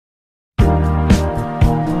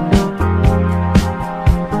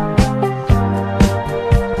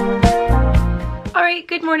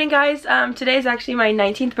Good morning, guys. Today is actually my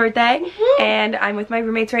 19th birthday, and I'm with my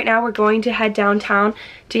roommates right now. We're going to head downtown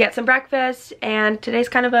to get some breakfast, and today's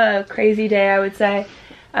kind of a crazy day, I would say.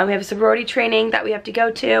 We have a sorority training that we have to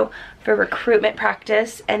go to for recruitment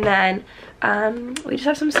practice, and then we just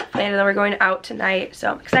have some stuff planned, and then we're going out tonight,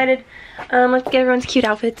 so I'm excited. Let's get everyone's cute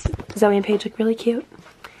outfits. Zoe and Paige look really cute.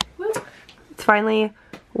 It's finally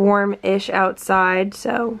warm-ish outside,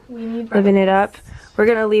 so living it up. We're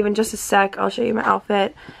gonna leave in just a sec. I'll show you my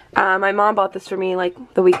outfit. My mom bought this for me like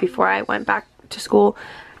the week before I went back to school.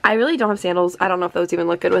 I really don't have sandals. I don't know if those even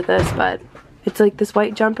look good with this, but it's like this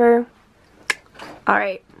white jumper.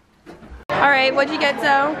 Alright, what'd you get, Zoe?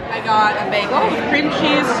 I got a bagel, cream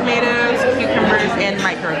cheese, tomatoes, cucumbers, and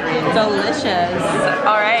microgreens. Delicious.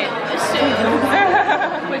 Alright.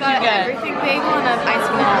 What'd you get? Everything bagel and an ice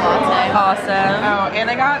vanilla latte. Awesome. Oh, and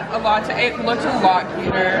I got a latte. It looks a lot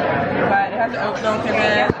cuter, but it has oat milk in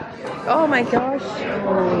it. Oh my gosh.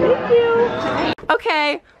 Thank you.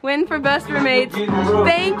 Okay, win for best roommates.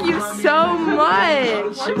 Thank you so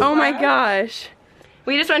much. Oh my gosh.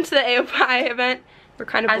 We just went to the AOPI event. We're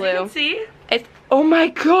kind of blue. As you can see, it's, oh my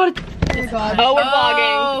god. Oh, we're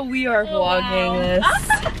vlogging. Oh, we are vlogging this.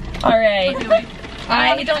 All right.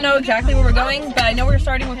 I don't know exactly where we're going, but I know we're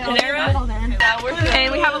starting with Panera.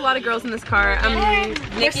 And we have a lot of girls in this car.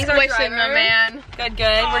 Nikki's our driver. My man. Good.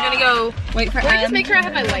 We're gonna go wait for Em. Just make sure I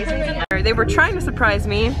have my license. They were trying to surprise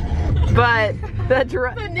me, but the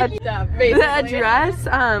address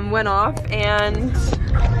went off, and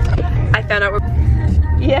I found out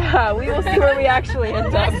yeah, we will see where we actually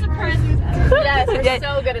end up. Yes, we're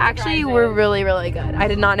so good at actually, we're really, really good. I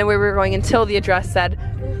did not know where we were going until the address said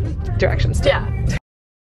directions to. Yeah.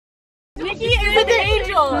 Nikki is an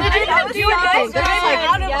angel.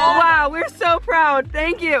 Wow, we're so proud.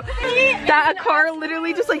 Thank you. That car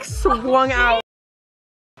literally just like swung out.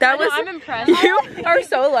 That was. I'm impressed. You are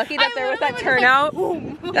so lucky that there was that turnout.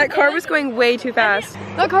 That car was going way too fast.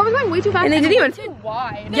 That car was going way too fast. And they didn't even. Too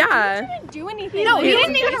wide. Yeah. He didn't do anything. No, he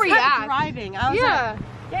didn't even react. Driving. I was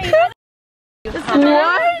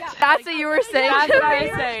What? That's what you were saying? That's what I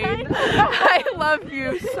was saying. I love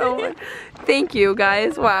you so much. Thank you,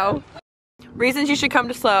 guys. Wow. Reasons you should come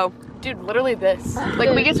to Slow. Dude, literally this. Like,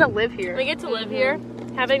 we get to live here. We get to live here.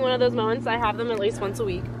 Having one of those moments, I have them at least once a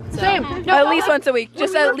week. So. Same. No, at least once a week.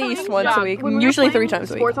 Just at least once a week. Usually 3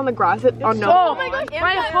 times a week. Sports on the grass. Oh no. Oh my god.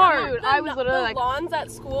 My heart. I was literally like lawns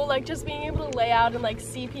at school, like just being able to lay out and like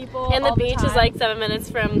see people. And the beach is like 7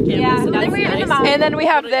 minutes from campus. Yeah. So that's nice. And then we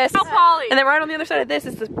have this. And then right on the other side of this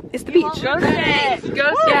is the beach. Go Stags.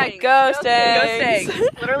 Go Stags. Yeah, go Stags. Go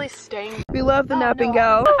Stags. Literally staying. We love the nap and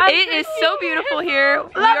go. It is so beautiful here.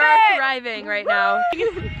 We are thriving right now.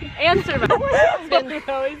 Answer my husband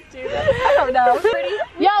always do that. I don't know.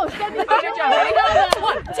 Yo, send the picture. Ready?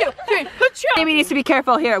 1, 2, 3. Amy needs to be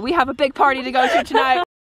careful here. We have a big party to go to tonight.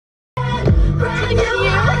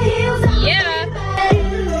 Yeah.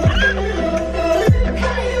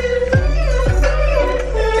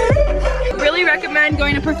 Really recommend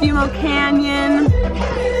going to Perfumo Canyon.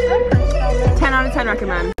 10 out of 10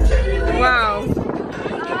 recommend. Wow.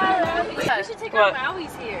 We should take our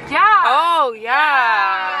wowies here. Yeah. Oh,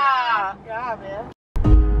 yeah. Yeah, man.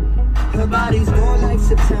 Her body's more like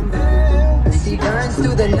September. She burns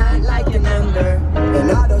through the night like an ember.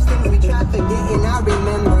 And all those things we try forgetting, I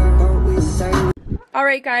remember what we sang.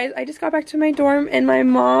 Alright guys, I just got back to my dorm and my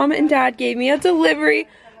mom and dad gave me a delivery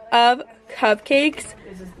of cupcakes.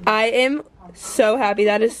 I am so happy.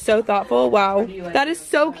 That is so thoughtful. Wow. That is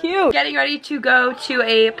so cute. Getting ready to go to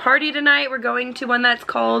a party tonight. We're going to one that's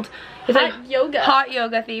called Hot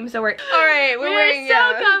Yoga theme. So we're alright, we're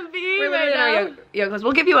so comfy. We're literally in our yoga clothes.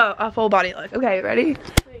 We'll give you a full body look. Okay, ready?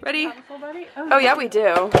 Ready? Oh yeah, we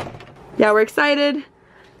do. Yeah, we're excited.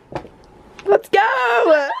 Let's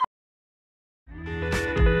go!